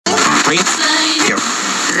No,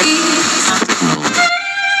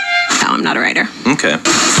 I'm not a writer. Okay.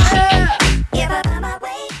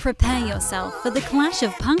 Prepare yourself for the clash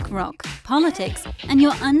of punk rock, politics, and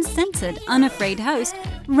your uncensored, unafraid host,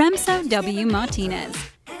 Remso W. Martinez.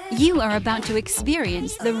 You are about to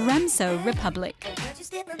experience the Remso Republic.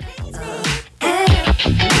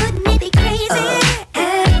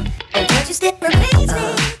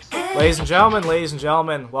 Ladies and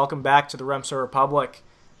gentlemen, welcome back to the Remso Republic.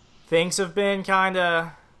 Things have been kind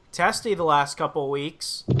of testy the last couple of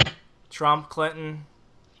weeks. Trump, Clinton,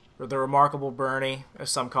 or the remarkable Bernie, as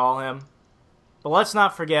some call him. But let's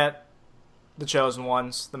not forget the chosen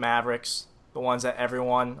ones, the Mavericks, the ones that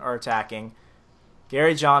everyone are attacking.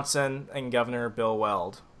 Gary Johnson and Governor Bill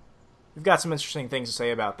Weld. We've got some interesting things to say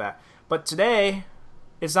about that. But today,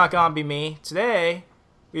 it's not going to be me. Today,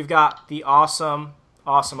 we've got the awesome,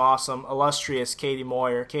 illustrious Kaytee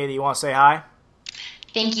Moyer. Kaytee, you want to say hi?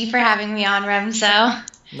 Thank you for having me on, Remso.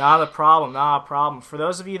 Not a problem. For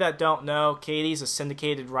those of you that don't know, Kaytee's a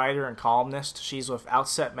syndicated writer and columnist. She's with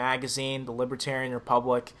Outset Magazine, the Libertarian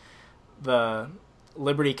Republic, the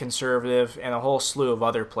Liberty Conservative, and a whole slew of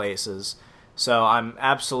other places. So I'm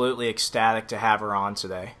absolutely ecstatic to have her on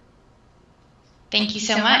today. Thank you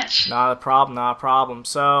so much. Not a problem.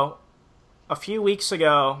 So a few weeks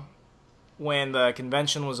ago, when the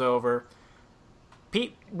convention was over,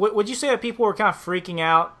 would you say that people were kind of freaking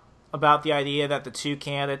out about the idea that the two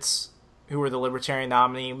candidates who were the Libertarian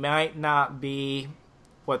nominee might not be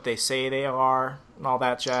what they say they are and all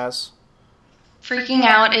that jazz? Freaking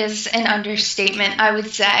out is an understatement, I would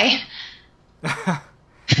say.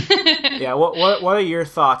 Yeah, what are your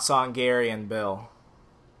thoughts on Gary and Bill?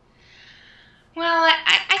 Well,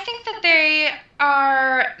 I think that they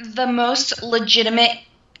are the most legitimate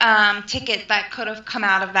ticket that could have come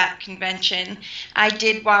out of that convention. I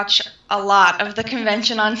did watch a lot of the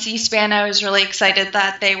convention on C-SPAN. I was really excited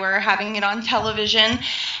that they were having it on television.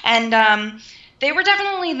 And they were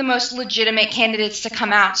definitely the most legitimate candidates to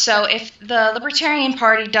come out. So if the Libertarian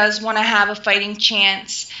Party does want to have a fighting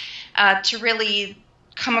chance to really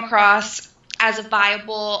come across as a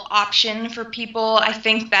viable option for people, I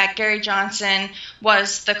think that Gary Johnson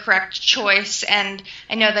was the correct choice. And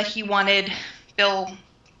I know that he wanted Bill...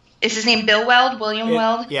 Is his name Bill Weld?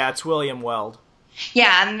 Weld? Yeah, it's William Weld.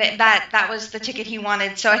 Yeah, and that was the ticket he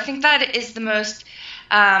wanted. So I think that is the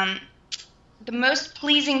most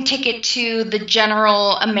pleasing ticket to the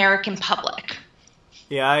general American public.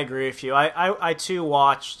 Yeah, I agree with you. I too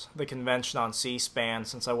watched the convention on C-SPAN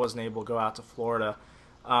since I wasn't able to go out to Florida.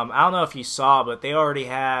 I don't know if you saw, but they already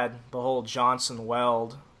had the whole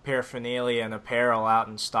Johnson-Weld paraphernalia and apparel out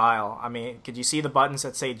in style. I mean, could you see the buttons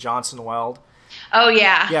that say Johnson-Weld? Oh,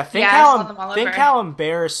 yeah. Yeah, think how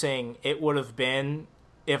embarrassing it would have been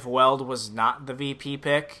if Weld was not the VP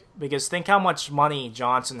pick. Because think how much money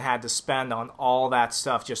Johnson had to spend on all that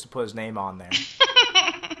stuff just to put his name on there.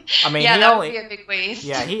 I mean, yeah, that would be a big waste.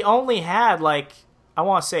 Yeah, he only had, I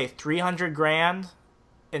want to say $300,000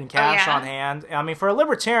 in cash on hand. I mean, for a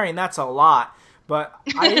libertarian, that's a lot. But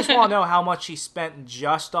I just want to know how much he spent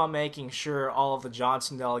just on making sure all of the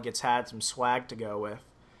Johnson delegates had some swag to go with.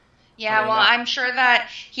 Yeah, I'm sure that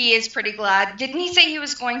he is pretty glad. Didn't he say he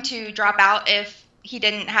was going to drop out if he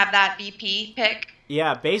didn't have that VP pick?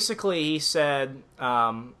 Yeah, basically he said,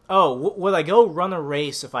 would I go run a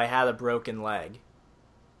race if I had a broken leg?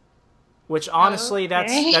 Which honestly,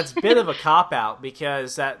 that's a bit of a cop-out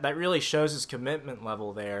because that really shows his commitment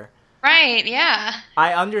level there. Right, yeah.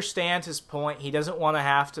 I understand his point. He doesn't want to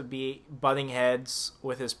have to be butting heads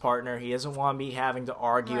with his partner. He doesn't want to be having to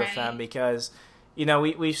argue with them because... You know,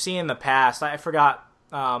 we've seen in the past, I forgot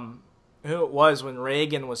who it was when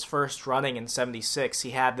Reagan was first running in 76. He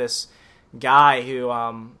had this guy who,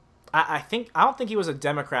 I don't think he was a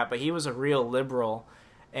Democrat, but he was a real liberal.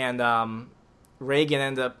 And Reagan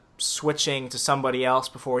ended up switching to somebody else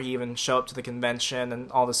before he even showed up to the convention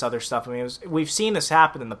and all this other stuff. I mean, we've seen this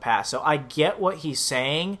happen in the past. So I get what he's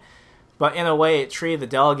saying, but in a way it treated the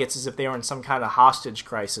delegates as if they were in some kind of hostage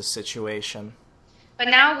crisis situation. But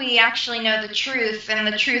now we actually know the truth, and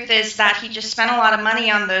the truth is that he just spent a lot of money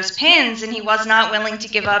on those pins, and he was not willing to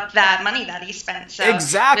give up that money that he spent. So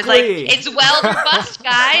exactly. It's Weld or bust,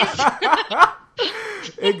 guys.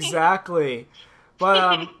 Exactly.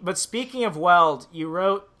 But speaking of Weld, you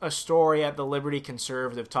wrote a story at the Liberty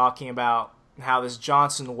Conservative talking about how this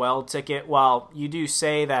Johnson-Weld ticket, while you do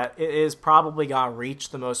say that it is probably going to reach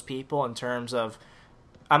the most people in terms of,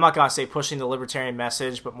 I'm not going to say pushing the libertarian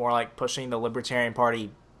message, but more like pushing the Libertarian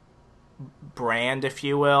Party brand, if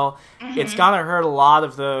you will. Mm-hmm. It's going to hurt a lot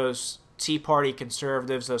of those Tea Party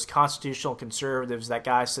conservatives, those constitutional conservatives that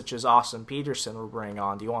guys such as Austin Peterson will bring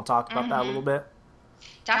on. Do you want to talk about that a little bit?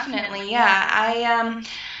 Definitely, yeah.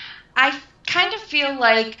 I kind of feel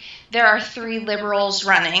like there are three liberals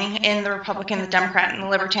running in the Republican, the Democrat, and the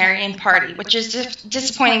Libertarian Party, which is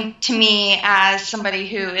disappointing to me as somebody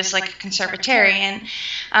who is like a conservatarian.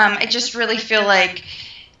 I just really feel like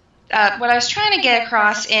what I was trying to get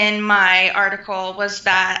across in my article was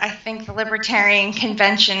that I think the Libertarian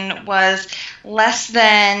Convention was less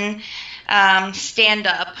than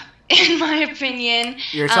stand-up, in my opinion.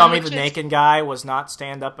 You're telling me the naked guy was not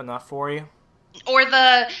stand-up enough for you? Or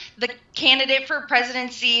the candidate for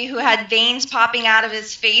presidency who had veins popping out of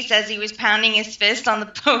his face as he was pounding his fist on the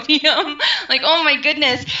podium. Like, oh my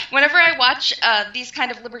goodness. Whenever I watch these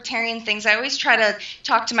kind of libertarian things, I always try to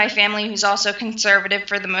talk to my family, who's also conservative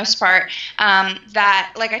for the most part,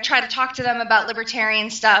 that, like, I try to talk to them about libertarian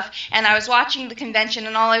stuff. And I was watching the convention,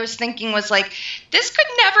 and all I was thinking was, like, this could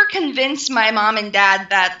never convince my mom and dad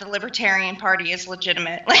that the Libertarian Party is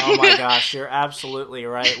legitimate. Oh my gosh, you're absolutely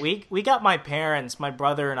right. We got my parents, my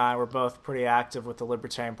brother and I were both pretty active with the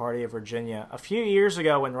Libertarian Party of Virginia. A few years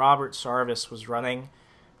ago when Robert Sarvis was running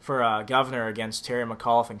for governor against Terry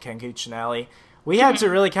McAuliffe and Ken Cuccinelli, we had to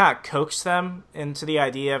really kind of coax them into the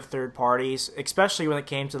idea of third parties, especially when it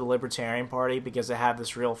came to the Libertarian Party, because it had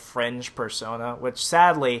this real fringe persona, which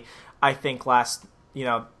sadly, I think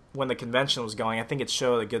when the convention was going, I think it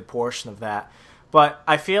showed a good portion of that. But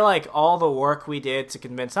I feel like all the work we did to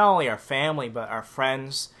convince not only our family, but our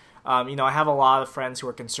friends. I have a lot of friends who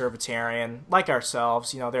are conservatarian, like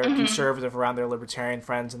ourselves. They're conservative around their libertarian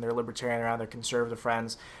friends, and they're libertarian around their conservative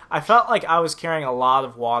friends. I felt like I was carrying a lot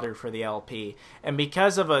of water for the LP. And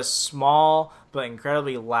because of a small but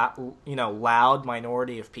incredibly loud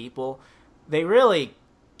minority of people, they really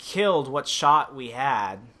killed what shot we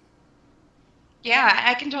had. Yeah,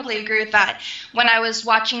 I can totally agree with that. When I was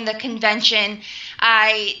watching the convention,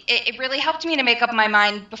 it really helped me to make up my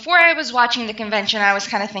mind. Before I was watching the convention, I was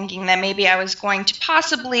kind of thinking that maybe I was going to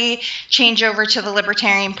possibly change over to the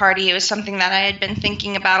Libertarian Party. It was something that I had been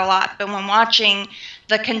thinking about a lot. But when watching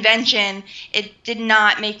the convention, it did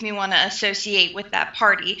not make me want to associate with that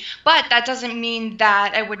party. But that doesn't mean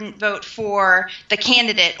that I wouldn't vote for the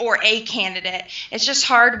candidate or a candidate. It's just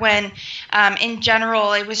hard when, in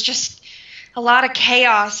general, it was just a lot of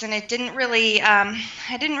chaos, and it didn't really,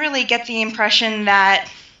 I didn't really get the impression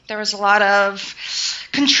that there was a lot of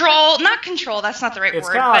control, not control, that's not the right word. It's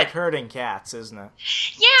kind of like herding cats, isn't it?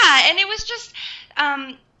 Yeah, and it was just,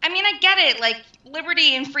 I get it, like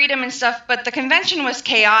liberty and freedom and stuff, but the convention was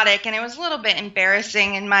chaotic, and it was a little bit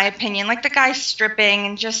embarrassing, in my opinion, like the guy stripping,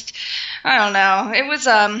 and just, I don't know, it was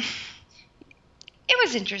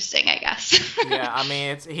interesting, I guess.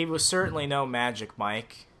 Yeah, he was certainly no Magic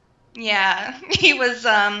Mike. Yeah, he was,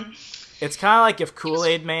 It's kind of like if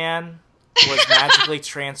Kool-Aid Man was magically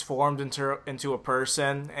transformed into a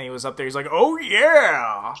person, and he was up there, he's like, oh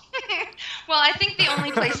yeah! Well, I think the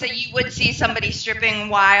only place that you would see somebody stripping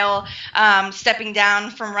while stepping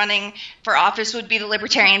down from running for office would be the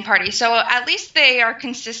Libertarian Party. So at least they are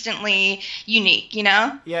consistently unique,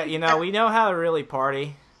 Yeah, we know how to really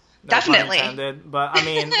party. No definitely. Pun intended. But,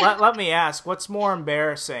 let me ask, what's more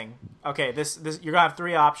embarrassing? Okay, this you're going to have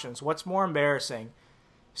three options. What's more embarrassing?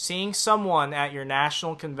 Seeing someone at your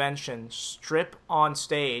national convention strip on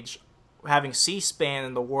stage, having C-SPAN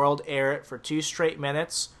and the world air it for 2 straight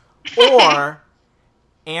minutes, or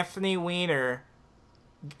Anthony Weiner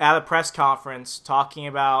at a press conference talking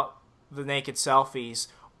about the naked selfies,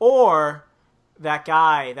 or that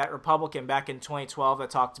guy, that Republican back in 2012 that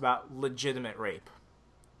talked about legitimate rape?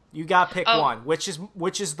 You got to pick one. Which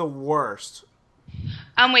is the worst?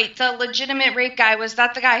 Wait, the legitimate rape guy, was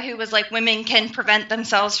that the guy who was like, women can prevent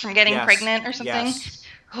themselves from getting pregnant or something? Yes.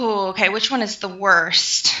 Oh, okay. Which one is the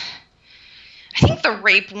worst? I think the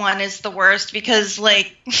rape one is the worst because,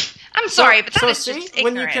 like, I'm sorry, but that is just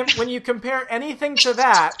ignorant. When you compare anything to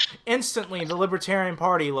that, instantly the Libertarian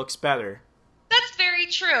Party looks better. That's very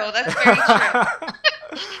true.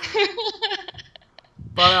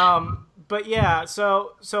 But yeah,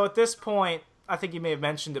 so at this point, I think you may have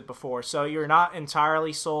mentioned it before, so you're not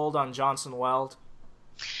entirely sold on Johnson Weld?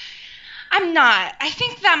 I'm not. I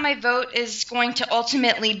think that my vote is going to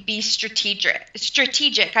ultimately be strategic.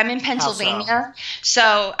 I'm in Pennsylvania,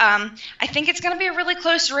 so I think it's going to be a really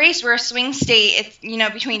close race. We're a swing state,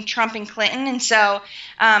 between Trump and Clinton, and so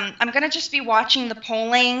I'm going to just be watching the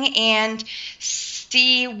polling and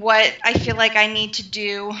see what I feel like I need to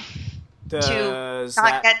do to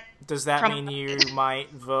not get. Does that Trump mean you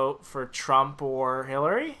might vote for Trump or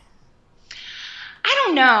Hillary? I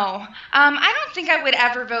don't know. I don't think I would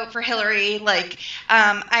ever vote for Hillary. Like,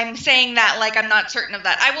 I'm saying that like I'm not certain of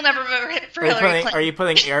that. I will never vote for Hillary Clinton. Are you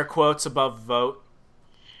putting air quotes above vote?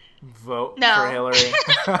 Vote No. for Hillary.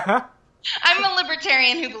 I'm a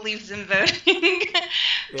libertarian who believes in voting.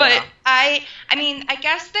 But I mean, I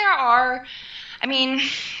guess there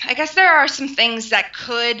are some things that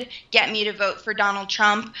could get me to vote for Donald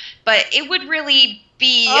Trump, but it would really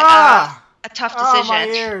be a tough decision. Oh, my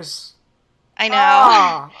ears. I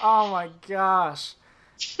know. Oh my gosh.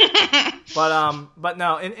 But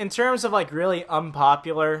no, in terms of like really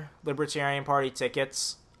unpopular Libertarian Party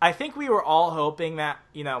tickets, I think we were all hoping that,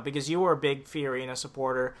 because you were a big Fiorina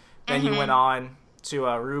supporter, then you went on to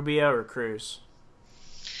Rubio or Cruz.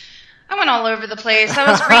 I went all over the place.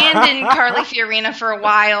 I was Rand and Carly Fiorina for a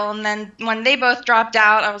while, and then when they both dropped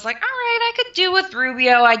out, I was like, all right, I could do with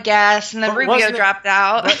Rubio, I guess. And then Rubio dropped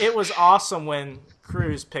out. But it was awesome when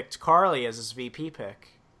Cruz picked Carly as his VP pick.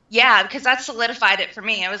 Yeah, because that solidified it for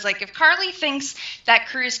me. I was like, if Carly thinks that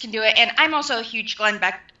Cruz can do it, and I'm also a huge Glenn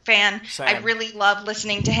Beck fan. Same. I really love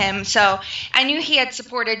listening to him. So I knew he had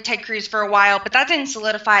supported Ted Cruz for a while, but that didn't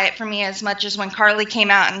solidify it for me as much as when Carly came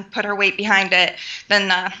out and put her weight behind it.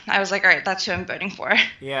 Then I was like, all right, that's who I'm voting for.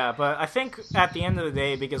 Yeah, but I think at the end of the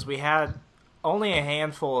day, because we had only a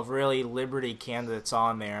handful of really Liberty candidates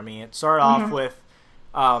on there. I mean, it started off with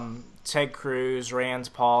Ted Cruz, Rand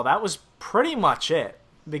Paul. That was pretty much it.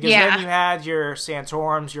 Because then you had your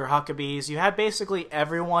Santorums, your Huckabees. You had basically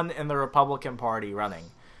everyone in the Republican Party running.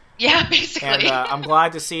 Yeah, basically. And I'm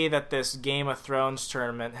glad to see that this Game of Thrones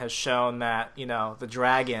tournament has shown that, the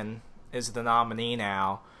dragon is the nominee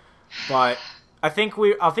now. But I think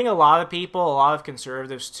a lot of people, a lot of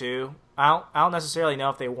conservatives too, I don't necessarily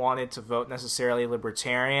know if they wanted to vote necessarily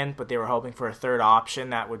Libertarian, but they were hoping for a third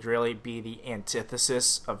option that would really be the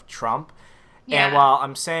antithesis of Trump. Yeah. And while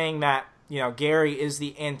I'm saying that, Gary is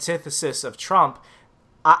the antithesis of Trump,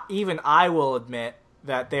 even I will admit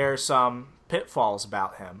that there are some pitfalls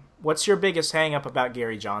about him. What's your biggest hang-up about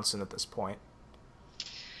Gary Johnson at this point?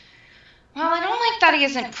 Well, I don't like that he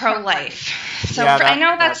isn't pro-life. So yeah, I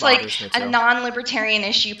know that's like a non-libertarian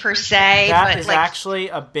issue per se. That is actually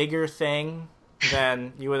a bigger thing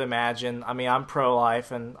than you would imagine. I mean, I'm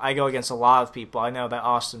pro-life, and I go against a lot of people. I know that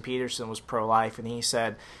Austin Peterson was pro-life, and he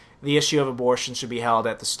said the issue of abortion should be held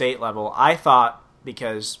at the state level. I thought,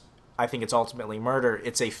 because I think it's ultimately murder,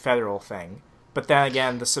 it's a federal thing. But then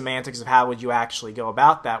again, the semantics of how would you actually go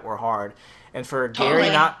about that were hard. And for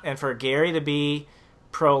Gary to be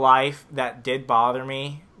pro-life, that did bother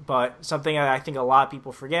me. But something that I think a lot of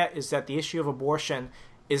people forget is that the issue of abortion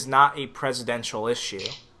is not a presidential issue.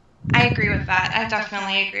 I agree with that. I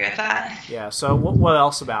definitely agree with that. Yeah, so what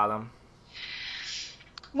else about him?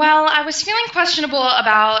 Well, I was feeling questionable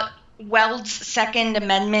about Weld's Second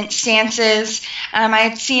Amendment stances. I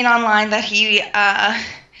had seen online that he had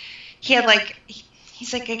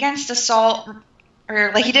he's against assault,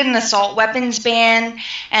 or he did an assault weapons ban,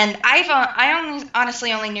 and I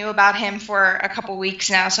honestly only knew about him for a couple weeks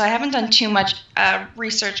now, so I haven't done too much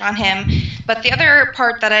research on him. But the other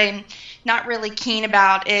part that I'm not really keen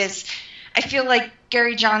about is I feel like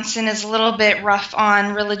Gary Johnson is a little bit rough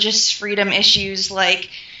on religious freedom issues. Like,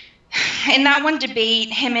 in that one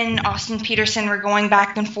debate, him and Austin Peterson were going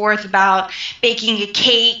back and forth about baking a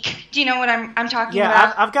cake. Do you know what I'm talking about?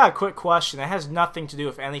 Yeah, I've got a quick question. It has nothing to do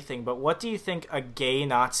with anything, but what do you think a gay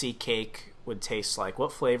Nazi cake would taste like?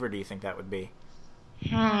 What flavor do you think that would be?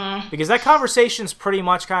 Because that conversation's pretty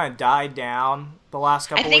much kind of died down the last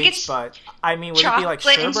couple weeks, but I mean, would it be like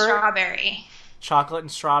sherbet? Chocolate and strawberry. Chocolate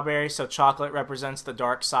and strawberry, so chocolate represents the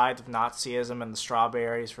dark side of Nazism and the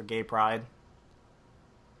strawberries for gay pride.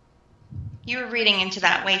 You were reading into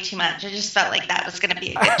that way too much. I just felt like that was going to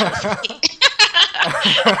be a good choice for me.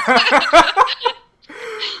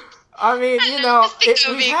 I mean,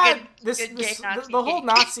 the whole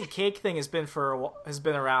Nazi cake thing has been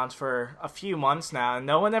around for a few months now, and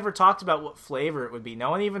no one ever talked about what flavor it would be. No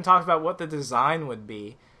one even talked about what the design would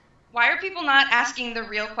be. Why are people not asking the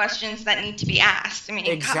real questions that need to be asked? I mean,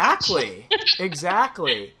 exactly.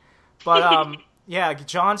 But yeah,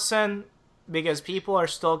 Johnson, because people are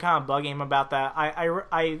still kind of bugging him about that.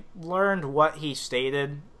 I learned what he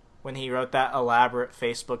stated when he wrote that elaborate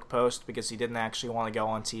Facebook post, because he didn't actually want to go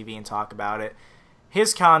on TV and talk about it.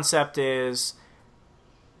 His concept is,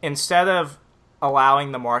 instead of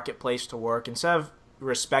allowing the marketplace to work, instead of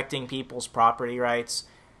respecting people's property rights,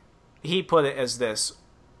 he put it as this: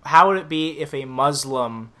 how would it be if a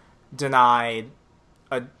Muslim denied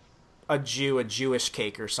a Jew a Jewish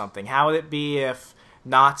cake or something? How would it be if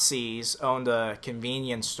Nazis owned a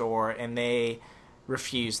convenience store and they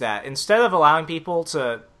refused that? Instead of allowing people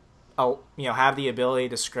to have the ability to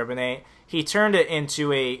discriminate, he turned it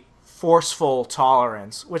into a forceful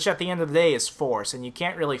tolerance, which at the end of the day is force, and you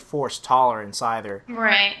can't really force tolerance either.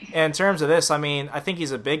 Right. And in terms of this, I mean, I think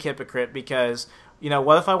he's a big hypocrite because,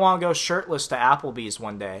 what if I want to go shirtless to Applebee's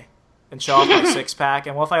one day and show off my six-pack,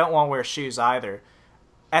 and what if I don't want to wear shoes either?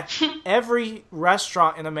 At every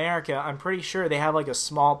restaurant in America, I'm pretty sure they have like a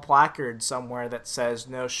small placard somewhere that says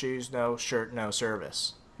no shoes, no shirt, no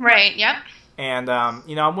service. Right, yep. And,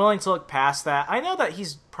 I'm willing to look past that. I know that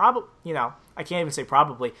he's probably, I can't even say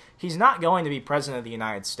probably, he's not going to be president of the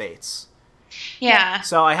United States. Yeah.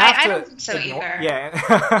 So I have to... I don't think so either.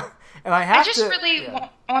 Yeah. And I have to...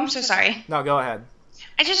 Oh, I'm so sorry. No, go ahead.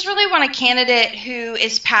 I just really want a candidate who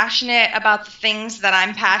is passionate about the things that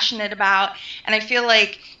I'm passionate about, and I feel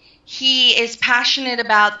like he is passionate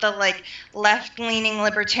about the left-leaning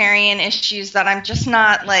libertarian issues that I'm just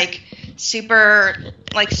not super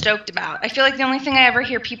stoked about. I feel like the only thing I ever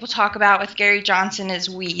hear people talk about with Gary Johnson is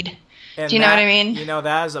weed. And do you know what I mean?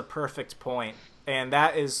 That is a perfect point, and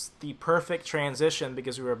that is the perfect transition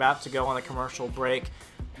because we were about to go on a commercial break.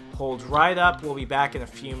 Hold right up. We'll be back in a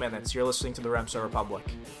few minutes. You're listening to the Remso Republic.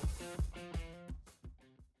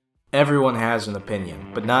 Everyone has an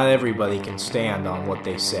opinion, but not everybody can stand on what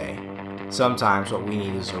they say. Sometimes what we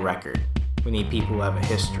need is a record. We need people who have a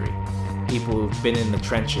history, people who've been in the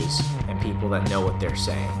trenches, and people that know what they're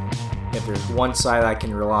saying. If there's one side I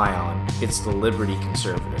can rely on, it's the Liberty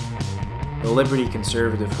Conservative. The Liberty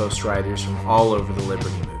Conservative hosts writers from all over the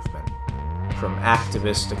liberty movement, from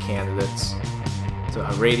activists to candidates, to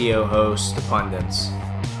radio hosts to pundits.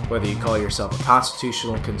 Whether you call yourself a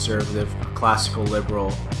constitutional conservative, a classical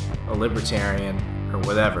liberal, a libertarian, or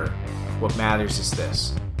whatever, what matters is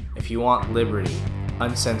this. If you want liberty,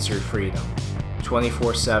 uncensored freedom,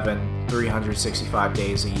 24/7, 365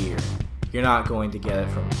 days a year, you're not going to get it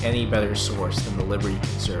from any better source than the Liberty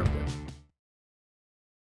Conservative.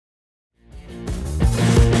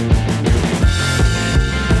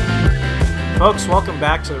 Folks, welcome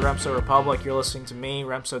back to the Remso Republic. You're listening to me,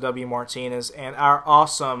 Remso W. Martinez, and our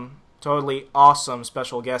awesome, totally awesome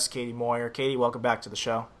special guest, Kaytee Moyer. Kaytee, welcome back to the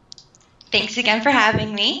show. Thanks again for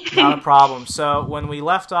having me. Not a problem. So when we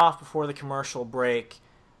left off before the commercial break,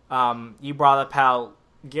 you brought up how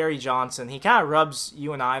Gary Johnson, he kind of rubs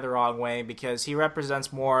you and I the wrong way because he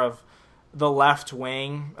represents more of the left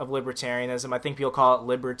wing of libertarianism. I think people call it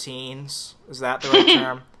libertines. Is that the right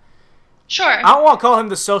term? Sure. I don't want to call him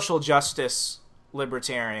the social justice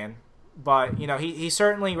libertarian, but he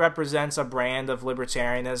certainly represents a brand of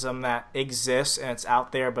libertarianism that exists and it's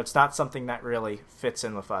out there, but it's not something that really fits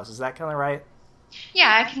in with us. Is that kind of right?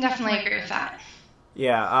 Yeah, I can definitely agree with that.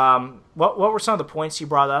 Yeah. What were some of the points you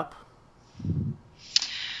brought up?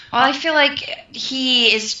 Well, I feel like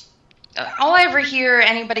he is... all I ever hear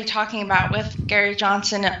anybody talking about with Gary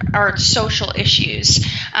Johnson are social issues.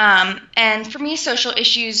 And for me, social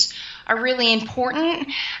issues are really important.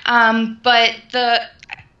 But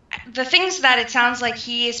the things that it sounds like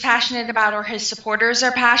he is passionate about or his supporters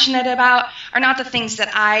are passionate about are not the things that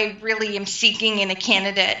I really am seeking in a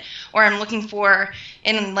candidate or I'm looking for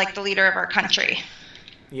in the leader of our country.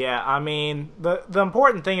 Yeah, I mean, the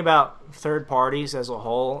important thing about third parties as a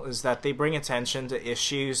whole is that they bring attention to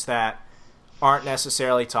issues that aren't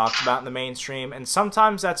necessarily talked about in the mainstream, and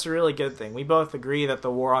sometimes that's a really good thing. We both agree that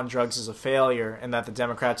the war on drugs is a failure and that the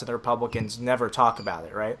Democrats and the Republicans never talk about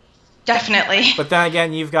it, right? Definitely. But then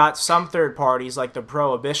again, you've got some third parties, like the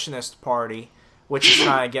Prohibitionist Party, which is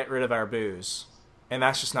trying to get rid of our booze, and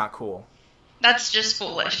that's just not cool. That's just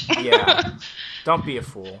foolish. Yeah. Don't be a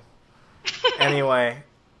fool. Anyway,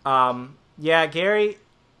 yeah, Gary...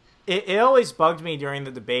 It always bugged me during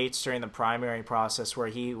the debates, during the primary process, where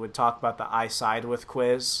he would talk about the I side with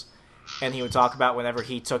quiz, and he would talk about whenever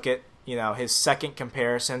he took it, his second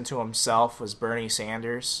comparison to himself was Bernie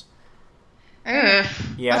Sanders. Yeah,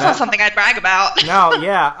 that's not something I'd brag about. No,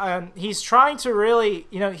 yeah. He's trying to really,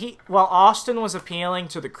 while Austin was appealing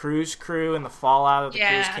to the Cruz crew and the fallout of the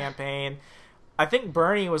Cruz campaign, I think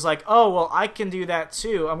Bernie was like, oh, well, I can do that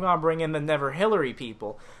too. I'm going to bring in the Never Hillary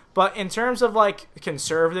people. But in terms of,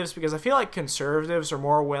 conservatives, because I feel like conservatives are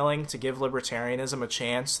more willing to give libertarianism a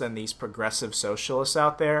chance than these progressive socialists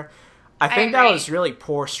out there, I think that was really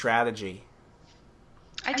poor strategy.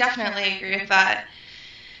 I definitely agree with that.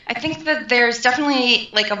 I think that there's definitely,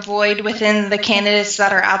 a void within the candidates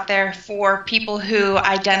that are out there for people who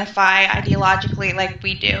identify ideologically like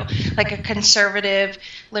we do, like a conservative,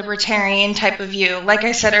 libertarian type of view. Like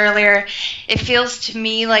I said earlier, it feels to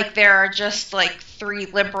me like there are just, 3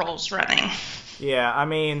 liberals running. Yeah, I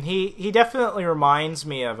mean, he definitely reminds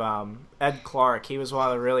me of Ed Clark. He was one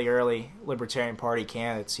of the really early Libertarian Party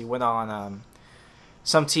candidates. He went on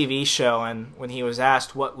some TV show, and when he was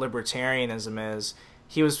asked what libertarianism is,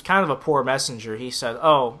 he was kind of a poor messenger. He said,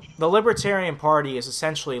 "Oh, the Libertarian Party is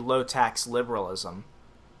essentially low-tax liberalism,"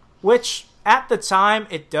 which at the time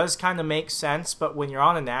it does kind of make sense. But when you're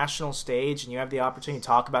on a national stage and you have the opportunity to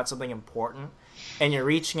talk about something important, and you're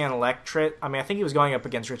reaching an electorate, I mean, I think he was going up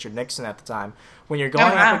against Richard Nixon at the time. When you're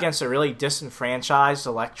going up against a really disenfranchised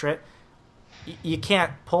electorate, you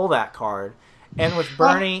can't pull that card. And with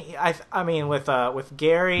Bernie, with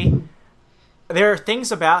Gary, there are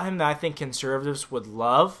things about him that I think conservatives would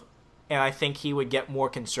love, and I think he would get more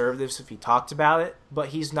conservatives if he talked about it, but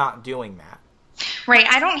he's not doing that. Right.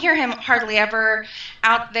 I don't hear him hardly ever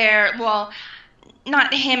out there. Well,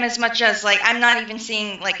 not him as much as, like, I'm not even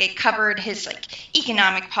seeing, like, it covered his, like,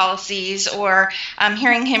 economic policies, or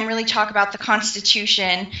hearing him really talk about the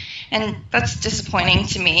Constitution, and that's disappointing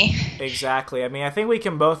to me. Exactly. I mean, I think we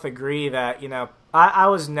can both agree that, I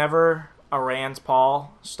was never a Rand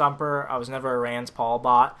Paul stumper. I was never a Rand Paul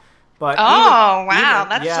bot. But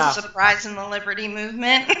that's a surprise in the liberty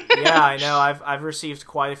movement. Yeah, I know. I've received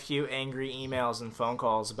quite a few angry emails and phone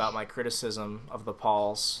calls about my criticism of the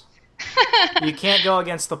Pauls. You can't go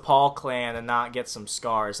against the Paul clan and not get some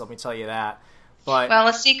scars, let me tell you that. But well,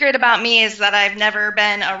 a secret about me is that I've never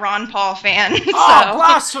been a Ron Paul fan.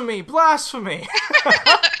 Blasphemy!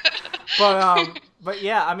 But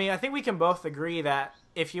yeah, I mean, I think we can both agree that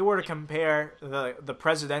if you were to compare the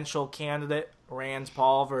presidential candidate Rand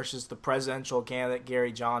Paul versus the presidential candidate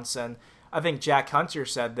Gary Johnson, I think Jack Hunter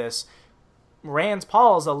said this, Rand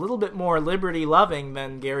Paul is a little bit more liberty-loving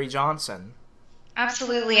than Gary Johnson.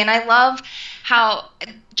 Absolutely, and I love how,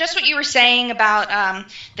 just what you were saying about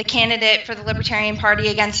the candidate for the Libertarian Party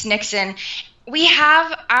against Nixon, we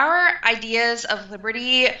have our ideas of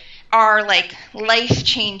liberty are, like,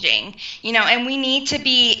 life-changing, and we need to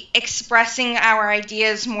be expressing our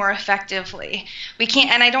ideas more effectively. We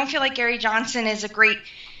can't, and I don't feel like Gary Johnson is a great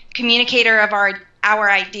communicator of our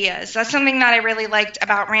ideas. That's something that I really liked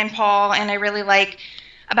about Rand Paul, and I really like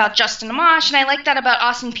about Justin Amash, and I like that about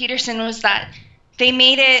Austin Peterson, was that they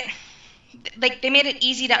made it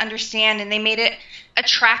easy to understand, and they made it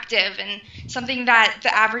attractive and something that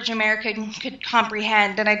the average American could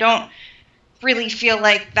comprehend. And I don't really feel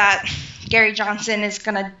like that Gary Johnson has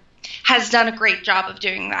done a great job of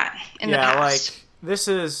doing that in the past. Yeah, like, this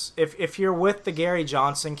is, if you're with the Gary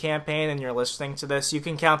Johnson campaign and you're listening to this, you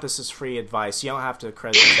can count this as free advice. You don't have to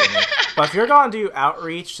credit it to me. But if you're going to do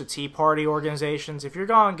outreach to Tea Party organizations, if you're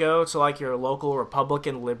going to go to, like, your local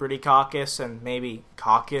Republican Liberty Caucus and maybe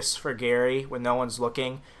caucus for Gary when no one's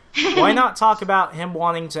looking, why not talk about him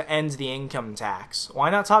wanting to end the income tax?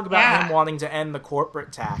 Why not talk about him wanting to end the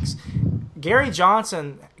corporate tax? Gary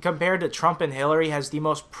Johnson, compared to Trump and Hillary, has the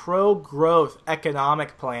most pro-growth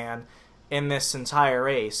economic plan in this entire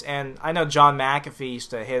race. And I know John McAfee used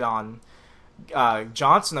to hit on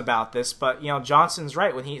Johnson about this, but Johnson's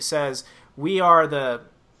right when he says we are the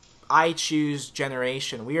I choose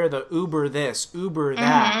generation. We are the Uber this, Uber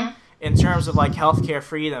that. Mm-hmm. In terms of, like, healthcare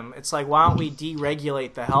freedom, it's like, why don't we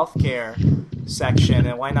deregulate the healthcare section,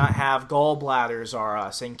 and why not have gallbladders are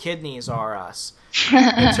us and kidneys are us?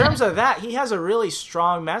 In terms of that, he has a really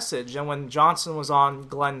strong message. And when Johnson was on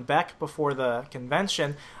Glenn Beck before the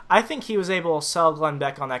convention, I think he was able to sell Glenn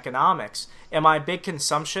Beck on economics. Am I a big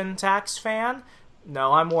consumption tax fan?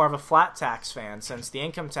 No, I'm more of a flat tax fan, since the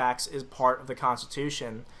income tax is part of the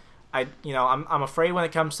Constitution. I'm afraid when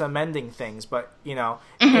it comes to amending things, but, in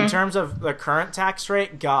terms of the current tax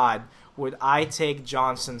rate, God, would I take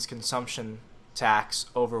Johnson's consumption tax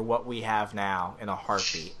over what we have now in a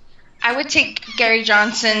heartbeat? I would take Gary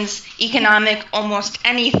Johnson's economic almost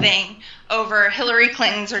anything over Hillary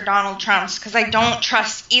Clinton's or Donald Trump's, because I don't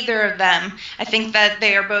trust either of them. I think that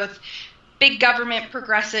they are both big government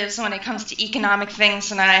progressives when it comes to economic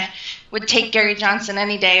things, and I would take Gary Johnson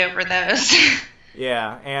any day over those.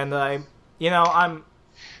 Yeah, and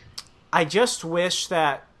I just wish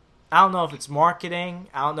that, I don't know if it's marketing,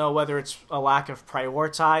 I don't know whether it's a lack of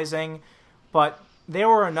prioritizing, but there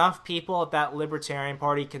were enough people at that Libertarian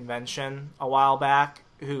Party convention a while back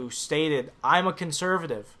who stated, I'm a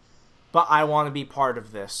conservative, but I want to be part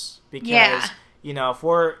of this. Because,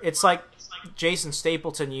 it's like Jason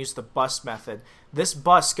Stapleton used the bus method. This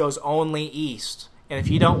bus goes only east. And if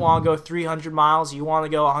you don't want to go 300 miles, you want to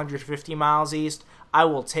go 150 miles east, I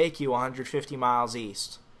will take you 150 miles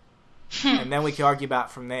east. And then we can argue about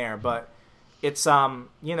from there. But it's,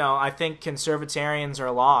 I think conservatarians are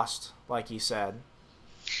lost, like you said.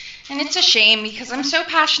 And it's a shame, because I'm so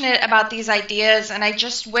passionate about these ideas, and I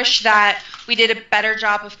just wish that we did a better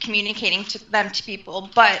job of communicating them to people.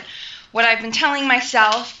 But what I've been telling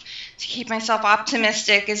myself to keep myself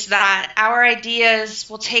optimistic is that our ideas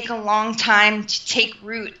will take a long time to take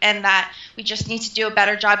root, and that we just need to do a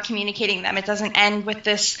better job communicating them. It doesn't end with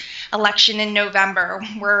this election in November.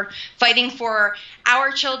 We're fighting for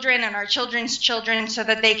our children and our children's children so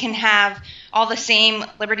that they can have all the same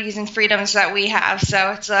liberties and freedoms that we have.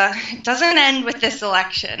 So it doesn't end with this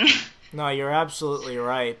election. No, you're absolutely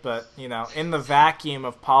right, but, in the vacuum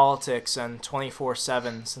of politics and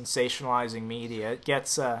 24/7 sensationalizing media, it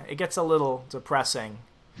gets a little depressing.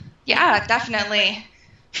 Yeah, definitely.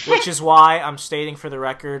 Which is why I'm stating for the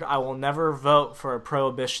record, I will never vote for a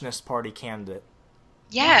prohibitionist party candidate.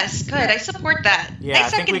 Yes, good. I support that. Yeah, I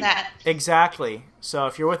second that. Exactly. So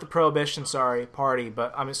if you're with the prohibition, party,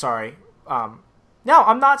 but I'm sorry. No,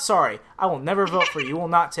 I'm not sorry. I will never vote for you. You will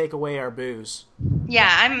not take away our booze. Yeah,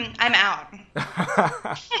 I'm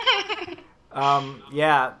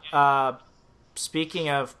out. Speaking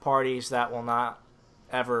of parties that will not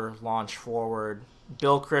ever launch forward,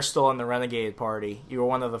 Bill Kristol and the Renegade Party. You were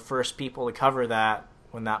one of the first people to cover that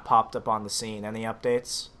when that popped up on the scene. Any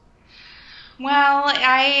updates? Well,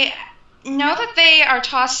 I know that they are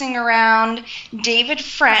tossing around David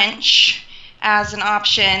French as an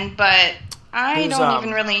option, but I don't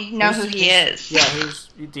even really know who he is. Yeah,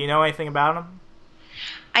 do you know anything about him?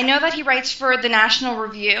 I know that he writes for the National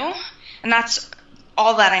Review, and that's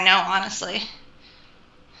all that I know, honestly.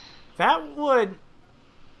 That would...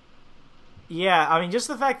 Yeah, I mean, just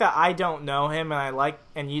the fact that I don't know him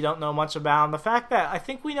and you don't know much about him, the fact that I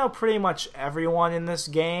think we know pretty much everyone in this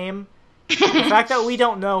game, the fact that we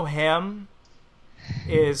don't know him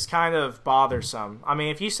is kind of bothersome. I mean,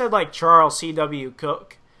 if you said, Charles C.W.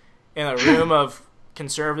 Cook in a room of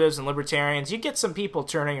conservatives and libertarians, you'd get some people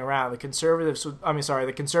turning around. The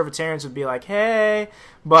conservatarians would be like, hey,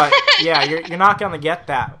 but yeah, you're not going to get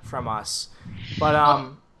that from us. But,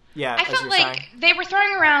 yeah, I felt like they were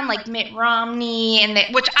throwing around Mitt Romney,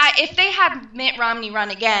 if they had Mitt Romney run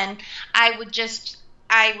again, I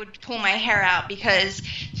would pull my hair out, because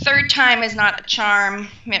third time is not a charm.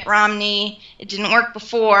 Mitt Romney, it didn't work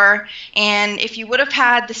before, and if you would have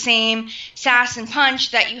had the same sass and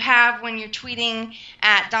punch that you have when you're tweeting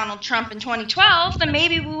at Donald Trump in 2012, then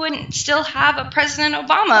maybe we wouldn't still have a President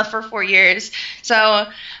Obama for 4 years. So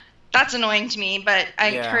that's annoying to me, but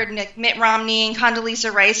I heard Mitt Romney and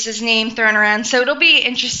Condoleezza Rice's name thrown around, so it'll be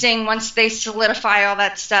interesting once they solidify all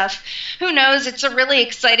that stuff. Who knows? It's a really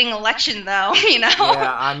exciting election, though,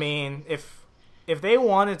 Yeah, I mean, if they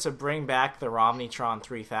wanted to bring back the Romneytron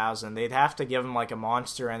 3000, they'd have to give him, a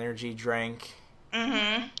Monster Energy drink.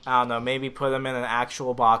 Mm-hmm. I don't know, maybe put him in an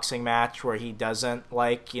actual boxing match where he doesn't,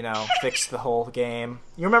 fix the whole game.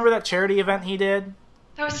 You remember that charity event he did?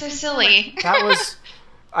 That was so silly. That was...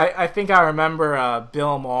 I think I remember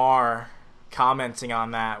Bill Maher commenting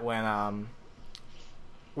on that when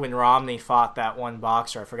Romney fought that one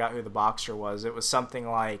boxer. I forgot who the boxer was. It was something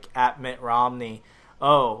like, at Mitt Romney,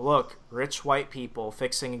 oh, look, rich white people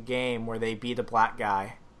fixing a game where they beat a black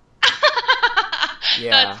guy.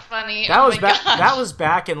 Yeah. That's funny. That was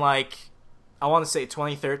back in, I want to say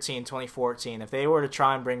 2013, 2014. If they were to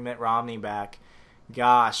try and bring Mitt Romney back...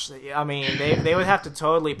 Gosh, I mean, they would have to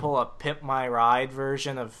totally pull a Pimp My Ride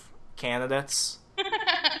version of candidates.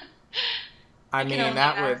 I mean,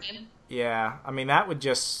 that would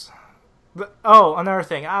just... Oh, another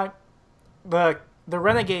thing. The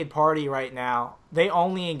Renegade Party right now, they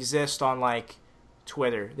only exist on,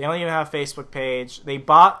 Twitter. They don't even have a Facebook page. They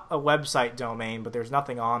bought a website domain, but there's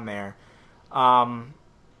nothing on there.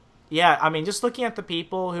 Yeah, I mean, just looking at the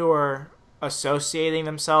people who are associating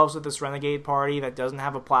themselves with this Renegade Party that doesn't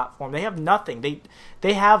have a platform. They have nothing.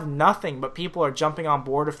 They have nothing, but people are jumping on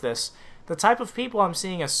board with this. The type of people I'm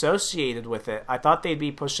seeing associated with it, I thought they'd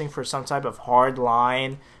be pushing for some type of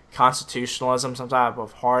hard-line constitutionalism, some type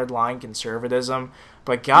of hard-line conservatism.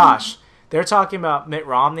 But gosh, they're talking about Mitt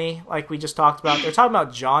Romney, like we just talked about. They're talking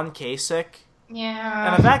about John Kasich. Yeah.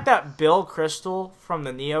 And the fact that Bill Kristol from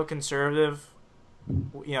the neoconservative,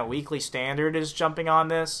 Weekly Standard is jumping on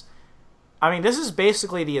this. I mean, this is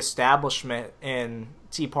basically the establishment in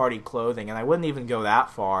Tea Party clothing, and I wouldn't even go that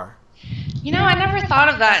far. I never thought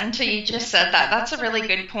of that until you just said that. That's a really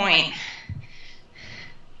good point.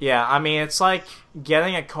 Yeah, I mean, it's like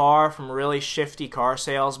getting a car from a really shifty car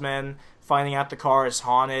salesman, finding out the car is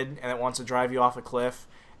haunted and it wants to drive you off a cliff,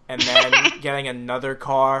 and then getting another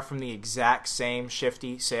car from the exact same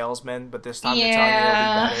shifty salesman, but this time they're telling you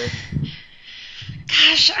it'll be better.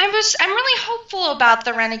 Gosh, I'm really hopeful about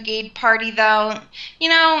the Renegade Party, though.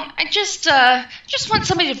 I just want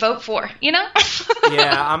somebody to vote for.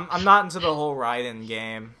 Yeah, I'm not into the whole write-in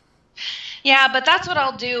game. Yeah, but that's what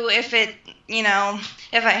I'll do if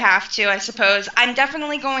if I have to, I suppose. I'm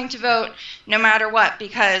definitely going to vote no matter what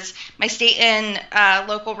because my state and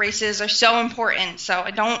local races are so important. So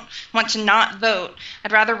I don't want to not vote.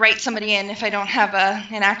 I'd rather write somebody in if I don't have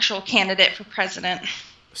an actual candidate for president.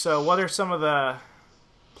 So what are some of the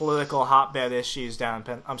political hotbed issues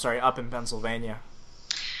up in Pennsylvania?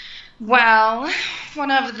 Well, one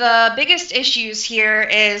of the biggest issues here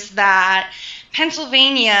is that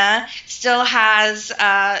Pennsylvania still has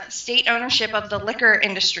state ownership of the liquor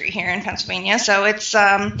industry here in Pennsylvania, so it's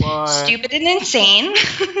stupid and insane.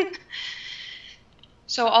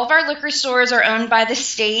 So all of our liquor stores are owned by the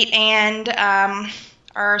state, and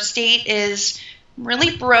our state is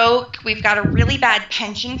really broke. We've got a really bad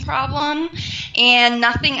pension problem, and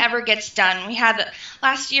nothing ever gets done. We had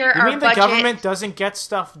last year You our mean the budget. government doesn't get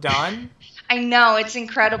stuff done? I know, it's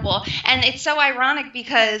incredible. And it's so ironic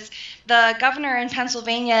because the governor in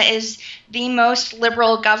Pennsylvania is the most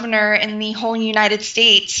liberal governor in the whole United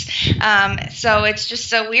States. So it's just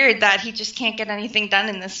so weird that he just can't get anything done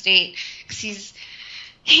in the state. 'Cause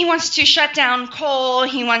he wants to shut down coal.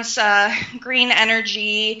 He wants green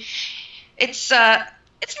energy. It's a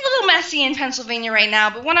little messy in Pennsylvania right now.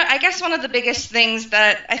 But I guess one of the biggest things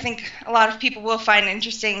that I think a lot of people will find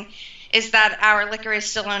interesting is that our liquor is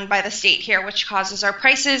still owned by the state here, which causes our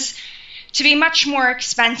prices to be much more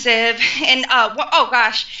expensive. And, oh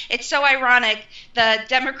gosh, it's so ironic. The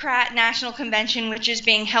Democrat National Convention, which is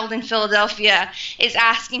being held in Philadelphia, is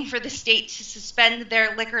asking for the state to suspend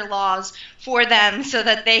their liquor laws for them so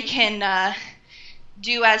that they can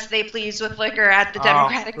do as they please with liquor at the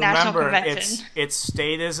Democratic National Convention. It's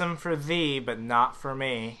statism for thee, but not for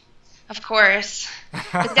me. Of course.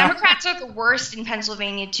 The Democrats are the worst in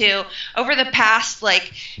Pennsylvania, too. Over the past,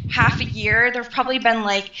 half a year, there have probably been,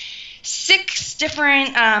 6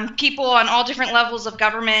 different people on all different levels of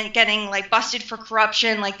government getting, busted for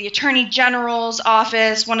corruption, like the Attorney General's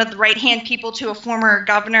office, one of the right-hand people to a former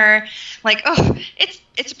governor.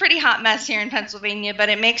 It's a pretty hot mess here in Pennsylvania, but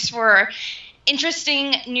it makes for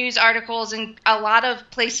interesting news articles and a lot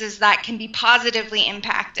of places that can be positively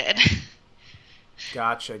impacted.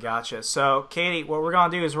 Gotcha. So, Katie, what we're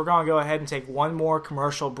going to do is we're going to go ahead and take one more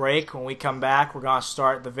commercial break. When we come back, we're going to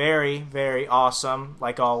start the very, very awesome,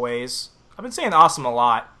 like always. I've been saying awesome a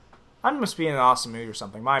lot. I must be in an awesome mood or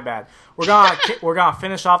something. My bad. We're going to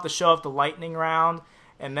finish off the show with the lightning round,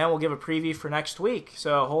 and then we'll give a preview for next week.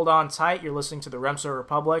 So hold on tight. You're listening to the Remso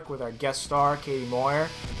Republic with our guest star, Kaytee Moyer.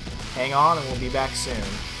 Hang on, and we'll be back soon.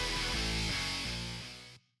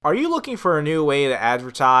 Are you looking for a new way to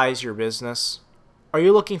advertise your business? Are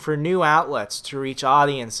you looking for new outlets to reach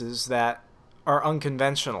audiences that are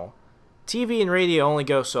unconventional? TV and radio only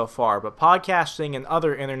go so far, but podcasting and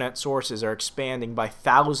other internet sources are expanding by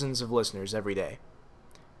thousands of listeners every day.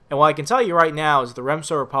 And what I can tell you right now is the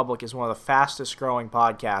Remso Republic is one of the fastest growing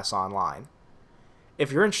podcasts online.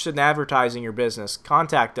 If you're interested in advertising your business,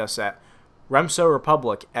 contact us at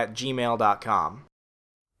remsorepublic@gmail.com.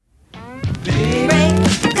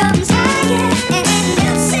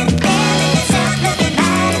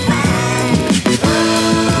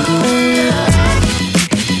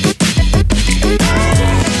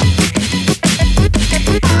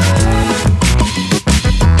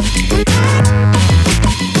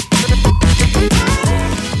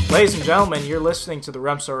 Ladies and gentlemen, you're listening to the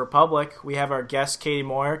Remso Republic. We have our guest, Kaytee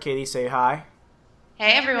Moyer. Kaytee, say hi.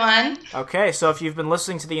 Hey, everyone. Okay, so if you've been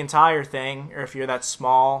listening to the entire thing, or if you're that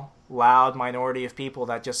small, loud minority of people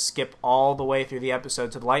that just skip all the way through the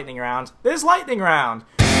episode to the lightning round, this lightning round,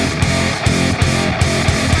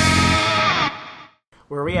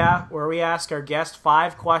 where we ask our guest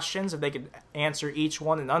 5 questions. If they could answer each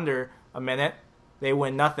one in under a minute, they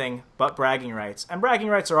win nothing but bragging rights. And bragging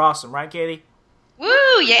rights are awesome, right, Katie?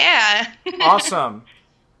 Woo, yeah. Awesome.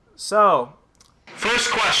 So,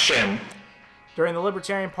 first question. During the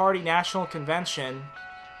Libertarian Party National Convention,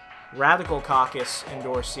 Radical Caucus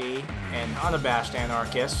endorsee and unabashed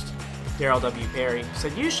anarchist Darrell W. Perry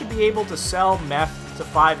said you should be able to sell meth to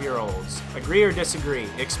 5-year-olds. Agree or disagree?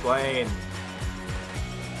 Explain.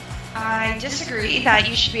 I disagree that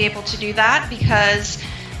you should be able to do that because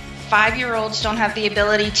 5-year-olds don't have the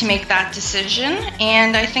ability to make that decision,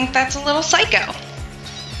 and I think that's a little psycho.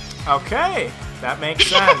 Okay, that makes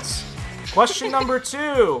sense. Question number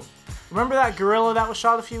 2. Remember that gorilla that was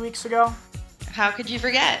shot a few weeks ago? How could you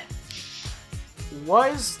forget?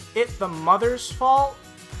 Was it the mother's fault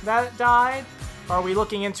that it died? Are we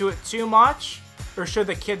looking into it too much? Or should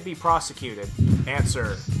the kid be prosecuted?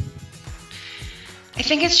 Answer. I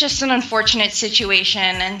think it's just an unfortunate situation,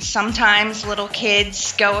 and sometimes little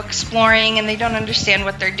kids go exploring and they don't understand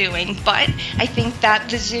what they're doing. But I think that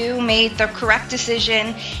the zoo made the correct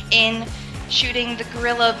decision in shooting the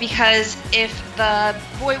gorilla, because if the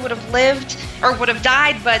boy would have lived or would have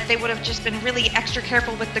died, but they would have just been really extra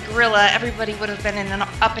careful with the gorilla, everybody would have been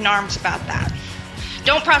up in arms about that.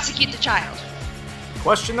 Don't prosecute the child.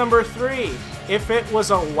 Question number 3. If it was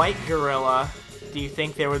a white gorilla, do you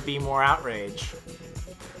think there would be more outrage?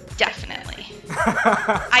 Definitely.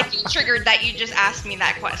 I feel triggered that you just asked me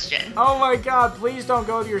that question. Oh my god, please don't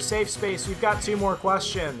go to your safe space. We've got 2 more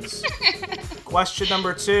questions. Question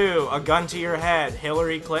number 2. A gun to your head.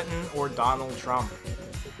 Hillary Clinton or Donald Trump?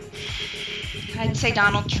 I'd say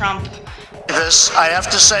Donald Trump. I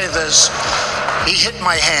have to say this. He hit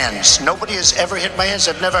my hands. Nobody has ever hit my hands.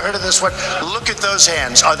 I've never heard of this one. Look at those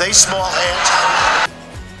hands. Are they small hands?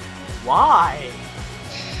 Why?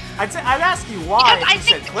 I'd ask you why. Because I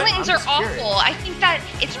think the Clintons are awful. I think that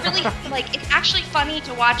it's really, it's actually funny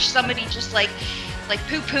to watch somebody just,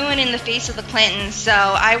 poo-pooing in the face of the Clintons. So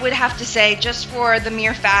I would have to say, just for the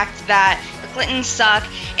mere fact that the Clintons suck.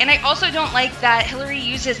 And I also don't like that Hillary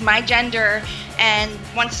uses my gender and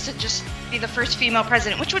wants to just be the first female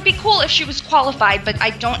president, which would be cool if she was qualified, but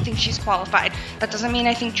I don't think she's qualified. That doesn't mean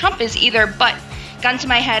I think Trump is either, but gun to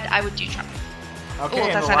my head, I would do Trump.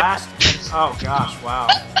 Okay, and the last... Oh, gosh, wow.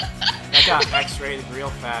 That got X-rated real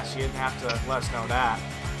fast. You didn't have to let us know that.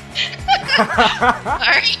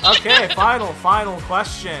 Sorry. Okay, final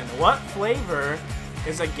question. What flavor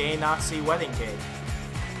is a gay Nazi wedding cake?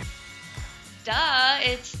 Duh,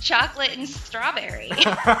 it's chocolate and strawberry.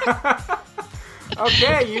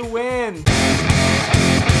 Okay, you win.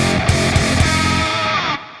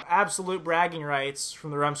 Absolute bragging rights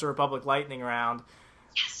from the Remso Republic lightning round.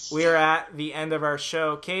 Yes. We are at the end of our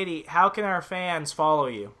show. Kaytee, how can our fans follow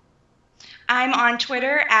you? I'm on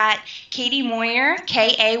Twitter at Kaytee Moyer,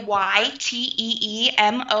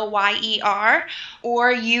 KayteeMoyer,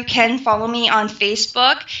 or you can follow me on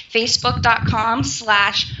Facebook,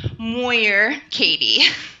 facebook.com/MoyerKaytee.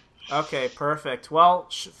 Okay, perfect. Well,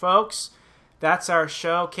 folks, that's our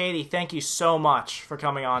show. Kaytee, thank you so much for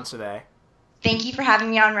coming on today. Thank you for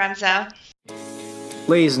having me on, Remso.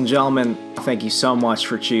 Ladies and gentlemen, thank you so much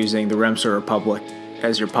for choosing the Remso Republic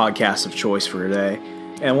as your podcast of choice for today.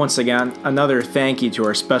 And once again, another thank you to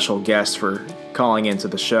our special guest for calling into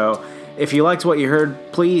the show. If you liked what you heard,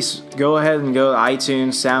 please go ahead and go to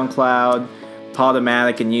iTunes, SoundCloud,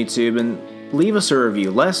 Podomatic, and YouTube and leave us a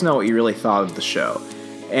review. Let us know what you really thought of the show.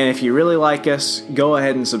 And if you really like us, go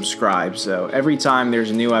ahead and subscribe. So every time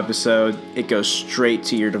there's a new episode, it goes straight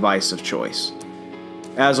to your device of choice.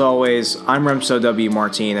 As always, I'm Remso W.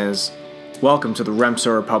 Martinez. Welcome to the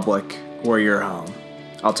Remso Republic, where you're home.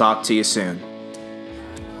 I'll talk to you soon.